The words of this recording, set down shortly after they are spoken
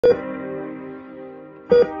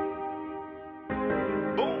It's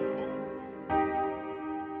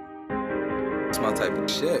my type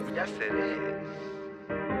of shit. Yes, it is.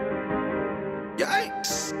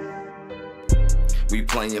 Yikes. We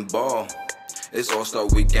playing ball. It's All-Star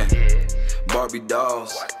weekend. Barbie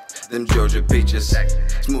dolls. Them Georgia peaches.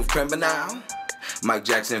 Smooth criminal. Mike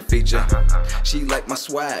Jackson feature. She like my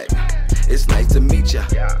swag. It's nice to meet ya.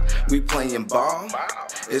 We playing ball.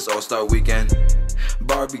 It's All-Star weekend.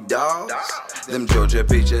 Barbie dolls. Them Georgia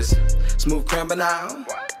peaches. Smooth criminal.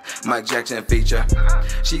 Mike Jackson feature.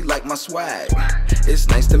 She like my swag. It's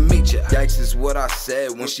nice to meet ya. Yikes is what I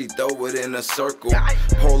said when she throw it in a circle.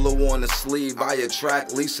 Polo on the sleeve, I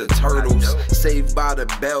attract Lisa Turtles. Saved by the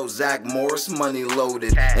Bell, Zach Morris, money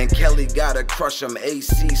loaded. And Kelly got a crush, I'm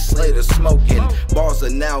AC Slater smoking. Bars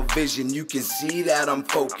are now vision, you can see that I'm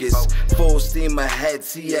focused. Full steam ahead,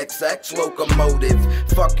 TXX locomotive.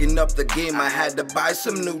 Fucking up the game, I had to buy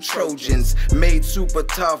some new Trojans. Made super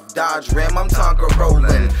tough, Dodge Ram, I'm Tonka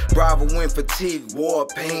rolling. Bravo in fatigue, war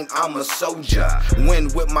paint, I'm a soldier. Win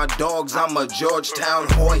with my dogs, I'm a Georgetown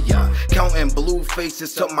Hoya. Counting blue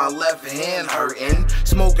faces till my left hand hurting.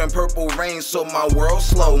 Smoking purple rain so my world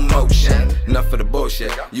slow motion. Enough of the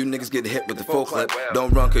bullshit, you niggas get hit with the full clip.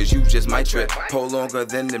 Don't run cause you just might trip. Pull longer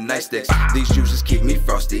than them nightsticks. These juices keep me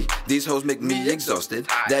frosty, these hoes make me exhausted.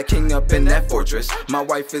 That king up in that fortress, my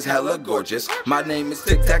wife is hella gorgeous. My name is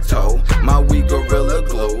Tic-Tac-Toe, my weed gorilla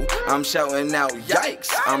glue. I'm shouting out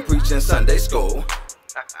yikes, I'm preaching Sunday school.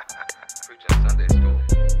 Preaching Sunday school.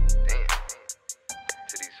 Damn.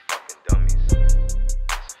 To these fucking dummies.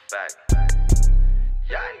 It's a fact.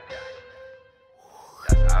 Yikes.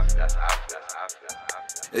 That's I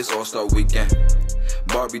feel. It's All-Star weekend.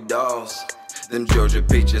 Barbie dolls. Them Georgia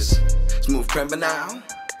peaches. Smooth criminal.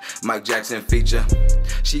 Mike Jackson feature.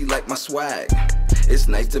 She like my swag. It's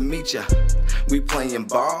nice to meet ya. We playing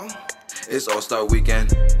ball. It's All-Star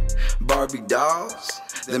weekend. Barbie dolls.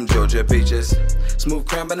 Them Georgia peaches. Smooth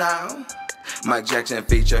criminal. Mike Jackson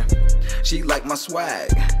feature. She like my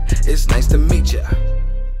swag. It's nice to meet ya.